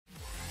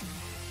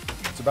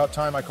It's about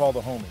time I call the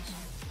homies.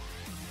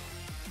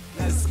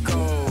 Let's go.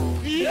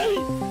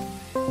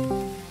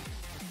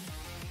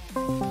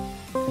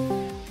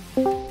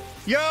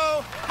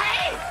 Yo!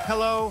 Hey!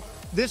 Hello.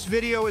 This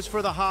video is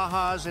for the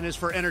ha-has and is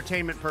for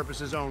entertainment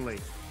purposes only.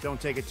 Don't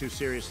take it too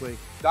seriously.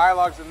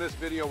 Dialogues in this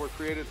video were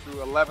created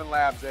through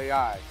ElevenLabs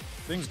AI.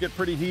 Things get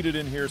pretty heated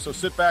in here, so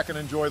sit back and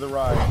enjoy the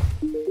ride.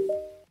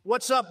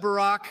 What's up,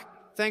 Barack?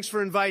 Thanks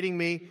for inviting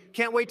me.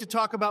 Can't wait to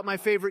talk about my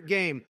favorite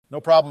game. No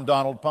problem,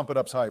 Donald. Pump It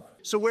Up's hype.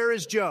 So where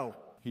is Joe?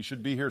 He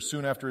should be here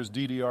soon after his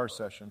DDR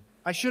session.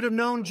 I should have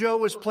known Joe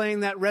was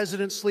playing that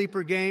Resident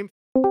Sleeper game.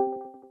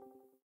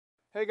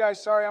 Hey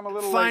guys, sorry I'm a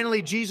little Finally,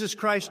 late. Jesus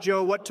Christ,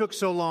 Joe, what took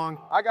so long?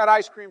 I got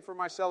ice cream for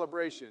my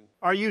celebration.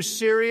 Are you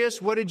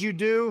serious? What did you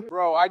do?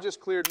 Bro, I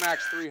just cleared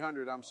max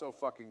 300. I'm so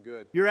fucking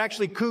good. You're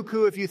actually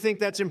cuckoo if you think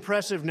that's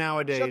impressive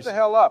nowadays. Shut the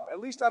hell up. At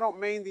least I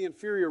don't main the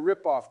inferior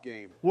ripoff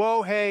game.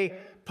 Whoa, hey,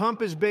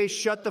 Pump is base,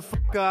 shut the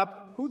fuck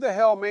up. Who the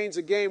hell mains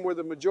a game where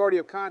the majority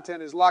of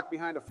content is locked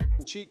behind a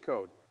fucking cheat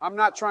code? I'm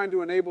not trying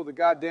to enable the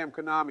goddamn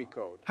Konami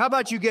code. How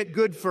about you get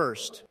good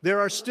first? There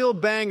are still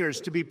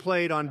bangers to be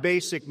played on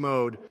basic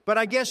mode, but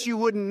I guess you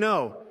wouldn't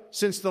know,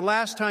 since the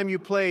last time you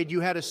played,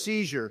 you had a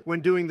seizure when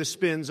doing the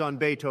spins on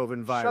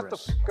Beethoven Virus. Shut the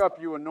fuck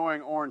up, you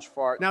annoying orange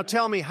fart. Now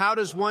tell me, how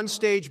does one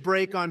stage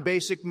break on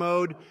basic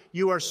mode?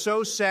 You are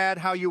so sad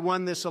how you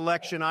won this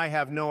election, I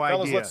have no idea.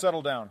 Fellas, let's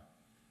settle down.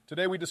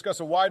 Today we discuss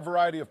a wide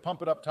variety of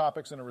Pump It Up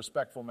topics in a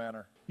respectful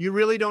manner. You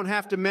really don't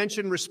have to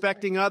mention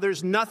respecting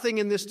others. Nothing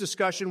in this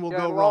discussion will go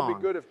it'll wrong. all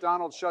be good if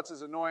Donald shuts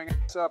his annoying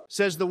ass up.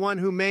 Says the one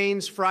who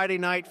mains Friday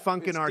Night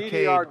Funkin'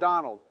 Arcade. DDR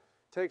Donald.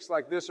 Takes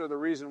like this are the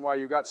reason why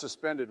you got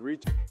suspended.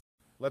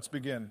 Let's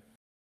begin.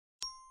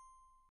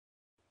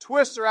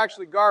 Twists are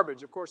actually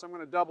garbage. Of course, I'm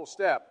going to double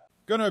step.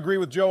 Gonna agree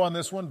with Joe on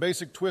this one.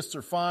 Basic twists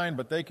are fine,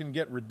 but they can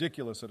get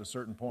ridiculous at a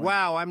certain point.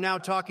 Wow, I'm now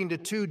talking to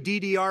two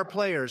DDR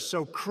players,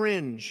 so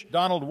cringe.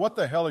 Donald, what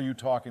the hell are you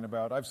talking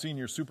about? I've seen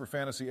your Super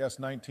Fantasy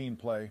S19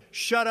 play.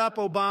 Shut up,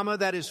 Obama.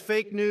 That is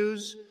fake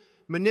news.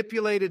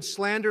 Manipulated,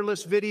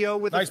 slanderless video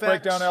with Nice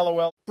effects. breakdown,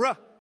 LOL. Bruh,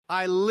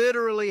 I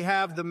literally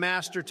have the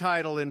master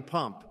title in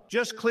Pump.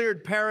 Just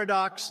cleared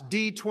Paradox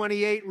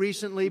D28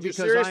 recently Did you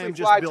because seriously I am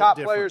just fly built top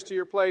different. players to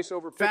your place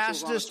over pixels on a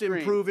Fastest screen?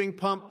 improving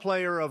Pump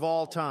player of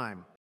all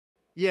time.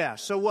 Yeah,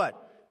 so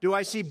what? Do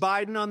I see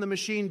Biden on the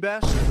machine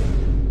best?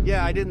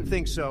 Yeah, I didn't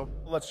think so.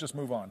 Let's just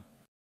move on.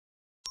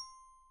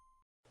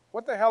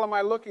 What the hell am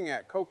I looking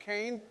at?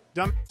 Cocaine?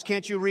 Dumb,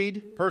 can't you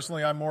read?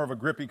 Personally, I'm more of a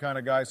grippy kind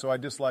of guy, so I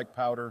dislike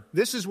powder.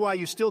 This is why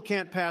you still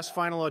can't pass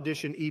Final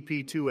Audition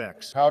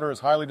EP2X. Powder is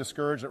highly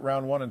discouraged at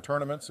round 1 in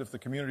tournaments. If the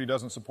community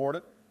doesn't support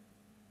it,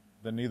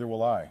 then neither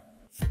will I.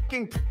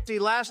 Fucking pussy,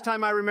 last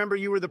time I remember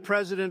you were the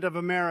president of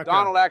America.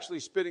 Donald actually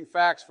spitting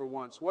facts for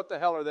once. What the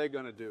hell are they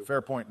going to do?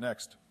 Fair point,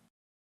 next.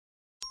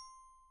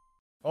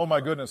 Oh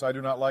my goodness, I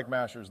do not like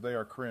mashers. They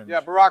are cringe.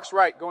 Yeah, Barack's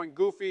right. Going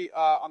goofy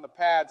on the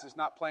pads is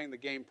not playing the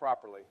game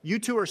properly. You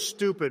two are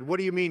stupid. What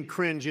do you mean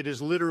cringe? It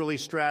is literally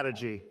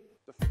strategy.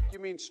 The f you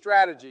mean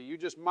strategy? You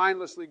just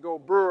mindlessly go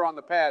brr on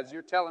the pads.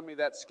 You're telling me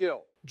that's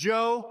skill.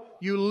 Joe,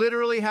 you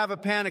literally have a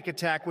panic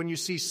attack when you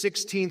see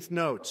 16th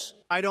notes.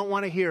 I don't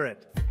want to hear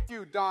it. F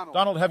you, Donald.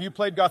 Donald, have you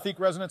played Gothic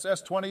Resonance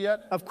S20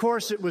 yet? Of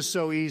course it was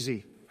so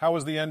easy. How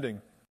was the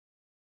ending?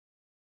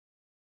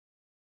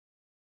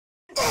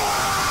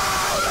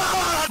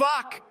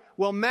 Fuck!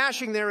 Well,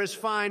 mashing there is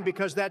fine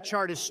because that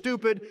chart is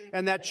stupid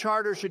and that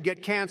charter should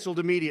get canceled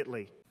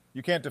immediately.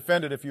 You can't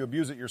defend it if you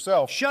abuse it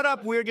yourself. Shut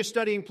up, weird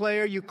studying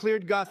player. You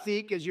cleared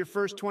Gothic as your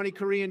first 20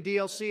 Korean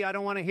DLC. I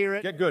don't want to hear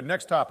it. Get good.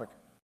 Next topic.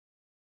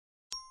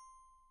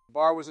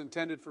 Bar was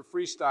intended for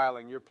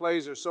freestyling. Your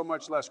plays are so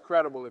much less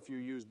credible if you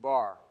use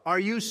bar. Are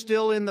you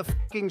still in the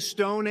fucking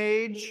Stone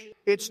Age?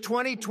 It's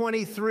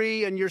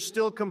 2023 and you're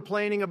still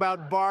complaining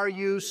about bar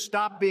use.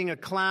 Stop being a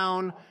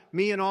clown.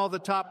 Me and all the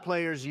top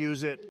players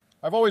use it.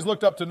 I've always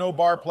looked up to no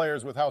bar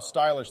players with how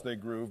stylish they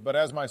groove, but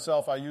as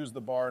myself, I use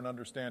the bar and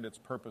understand its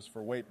purpose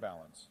for weight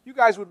balance. You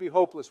guys would be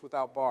hopeless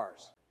without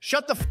bars.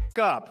 Shut the fuck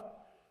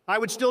up. I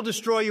would still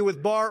destroy you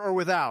with bar or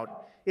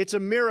without. It's a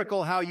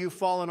miracle how you've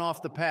fallen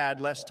off the pad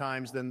less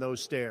times than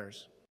those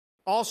stairs.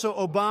 Also,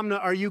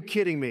 Obama, are you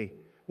kidding me?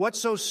 What's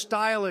so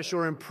stylish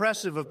or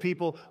impressive of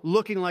people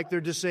looking like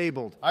they're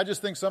disabled? I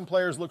just think some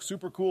players look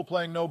super cool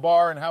playing no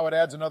bar and how it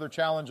adds another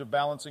challenge of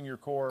balancing your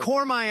core.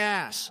 Core my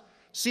ass.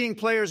 Seeing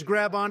players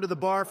grab onto the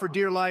bar for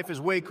dear life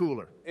is way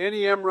cooler.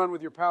 Any M run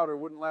with your powder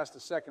wouldn't last a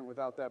second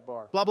without that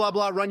bar. Blah, blah,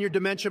 blah. Run your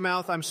dementia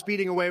mouth. I'm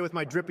speeding away with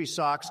my drippy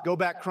socks. Go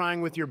back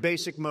crying with your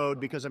basic mode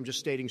because I'm just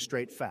stating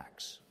straight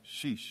facts.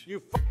 Sheesh.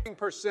 You fucking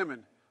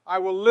persimmon. I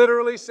will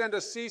literally send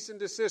a cease and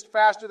desist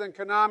faster than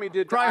Konami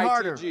did to Try ITG.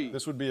 harder.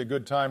 This would be a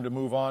good time to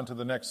move on to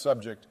the next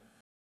subject.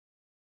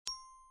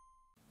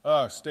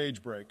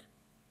 Stage break.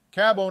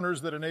 Cab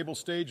owners that enable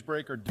stage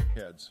break are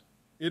dickheads.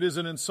 It is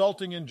an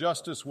insulting,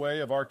 injustice way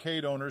of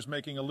arcade owners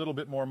making a little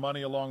bit more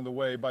money along the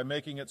way by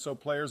making it so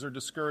players are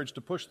discouraged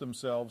to push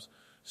themselves,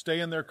 stay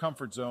in their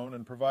comfort zone,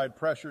 and provide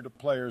pressure to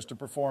players to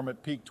perform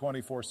at peak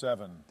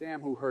 24/7.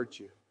 Damn, who hurt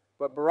you?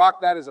 But Barack,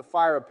 that is a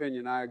fire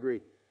opinion. I agree.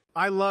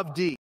 I love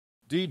D.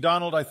 D.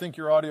 Donald, I think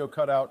your audio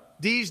cut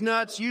out. D's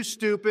nuts, you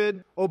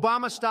stupid.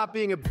 Obama, stop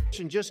being a bitch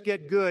and just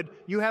get good.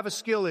 You have a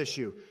skill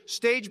issue.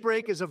 Stage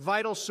break is a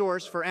vital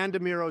source for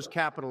Andamiro's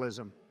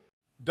capitalism.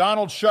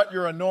 Donald, shut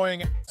your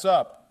annoying ass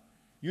up.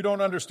 You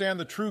don't understand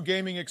the true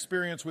gaming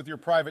experience with your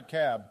private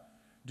cab.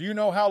 Do you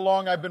know how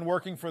long I've been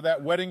working for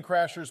that Wedding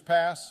Crashers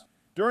pass?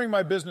 During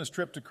my business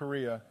trip to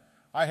Korea,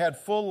 I had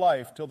full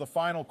life till the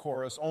final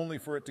chorus, only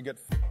for it to get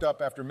fucked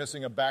up after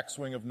missing a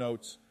backswing of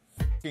notes.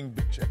 Fucking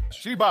bitch ass.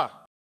 Sheba!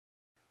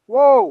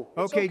 Whoa!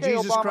 Okay,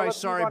 Jesus Obama, Christ, let's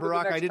sorry, move on to the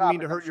Barack, next I didn't mean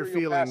to topic. hurt your I'm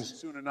sure you'll pass feelings. it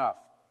soon enough.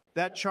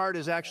 That chart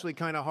is actually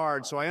kind of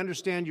hard, so I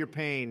understand your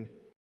pain.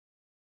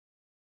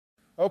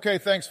 Okay,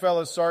 thanks,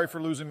 fellas. Sorry for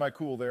losing my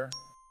cool there.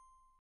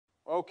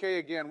 Okay,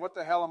 again, what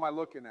the hell am I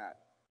looking at?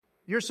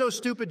 You're so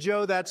stupid,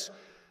 Joe, that's...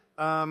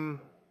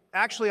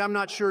 Actually, I'm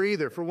not sure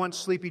either. For once,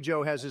 Sleepy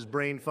Joe has his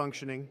brain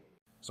functioning.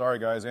 Sorry,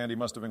 guys. Andy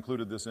must have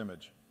included this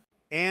image.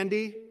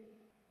 Andy?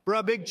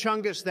 Bruh, Big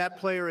Chungus, that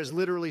player is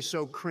literally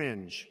so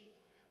cringe.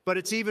 But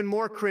it's even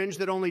more cringe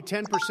that only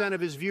 10% of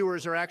his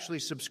viewers are actually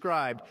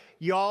subscribed.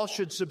 Y'all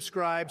should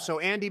subscribe so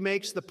Andy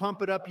makes the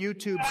Pump It Up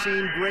YouTube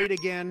scene great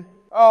again.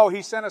 Oh,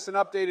 he sent us an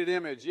updated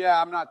image.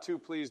 Yeah, I'm not too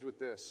pleased with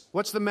this.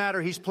 What's the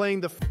matter? He's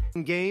playing the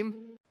f***ing game?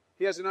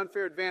 He has an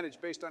unfair advantage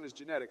based on his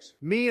genetics.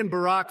 Me and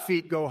Barack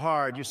feet go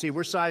hard. You see,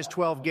 we're size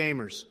 12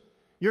 gamers.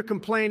 You're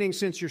complaining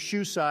since your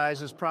shoe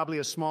size is probably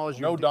as small as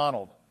your... No,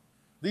 Donald.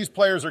 These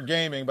players are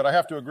gaming, but I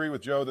have to agree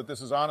with Joe that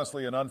this is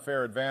honestly an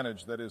unfair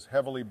advantage that is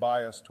heavily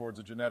biased towards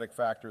a genetic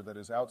factor that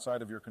is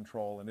outside of your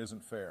control and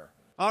isn't fair.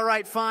 All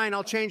right, fine,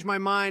 I'll change my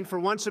mind. For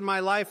once in my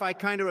life, I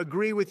kind of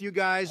agree with you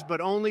guys,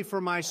 but only for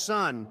my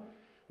son.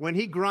 When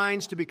he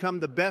grinds to become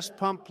the best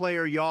pump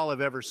player y'all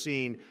have ever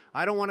seen,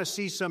 I don't want to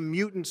see some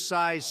mutant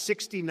size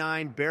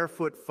 69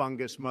 barefoot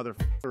fungus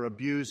motherfucker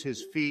abuse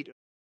his feet.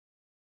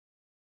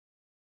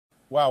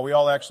 Wow, we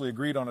all actually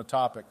agreed on a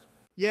topic.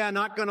 Yeah,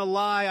 not gonna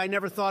lie, I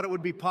never thought it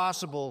would be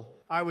possible.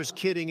 I was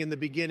kidding in the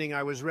beginning.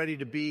 I was ready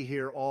to be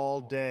here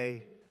all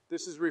day.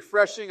 This is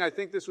refreshing. I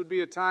think this would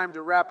be a time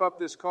to wrap up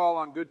this call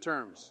on good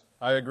terms.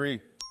 I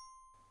agree.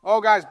 Oh,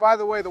 guys, by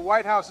the way, the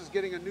White House is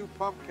getting a new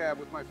pump cab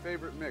with my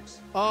favorite mix.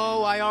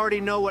 Oh, I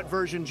already know what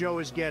version Joe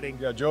is getting.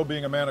 Yeah, Joe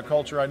being a man of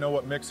culture, I know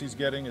what mix he's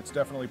getting. It's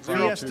definitely Pro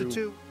Fiesta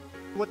 2.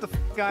 What the f***,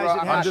 guys? Well, It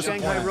I'm has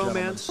disappointed, Shanghai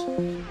Romance.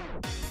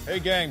 Hey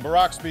gang,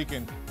 Barack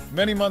speaking.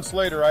 Many months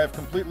later, I have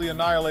completely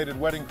annihilated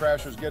Wedding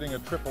Crashers getting a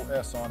triple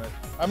S on it.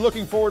 I'm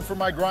looking forward for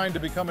my grind to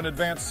become an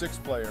advanced 6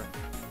 player.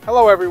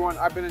 Hello, everyone.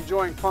 I've been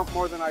enjoying Pump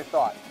more than I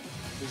thought.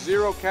 The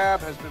Zero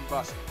cab has been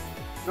busted.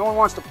 No one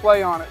wants to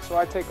play on it, so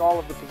I take all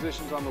of the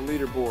positions on the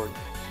leaderboard.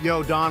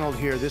 Yo, Donald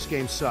here. This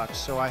game sucks,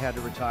 so I had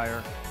to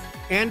retire.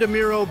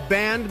 Andamiro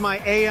banned my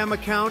AM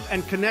account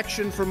and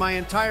connection for my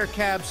entire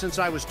cab since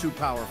I was too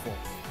powerful.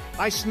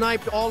 I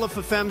sniped all of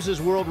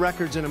Fafem's world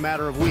records in a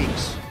matter of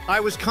weeks.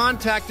 I was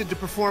contacted to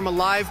perform a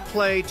live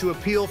play to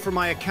appeal for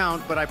my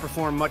account, but I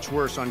performed much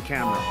worse on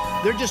camera.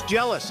 They're just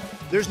jealous.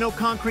 There's no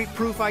concrete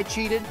proof I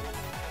cheated.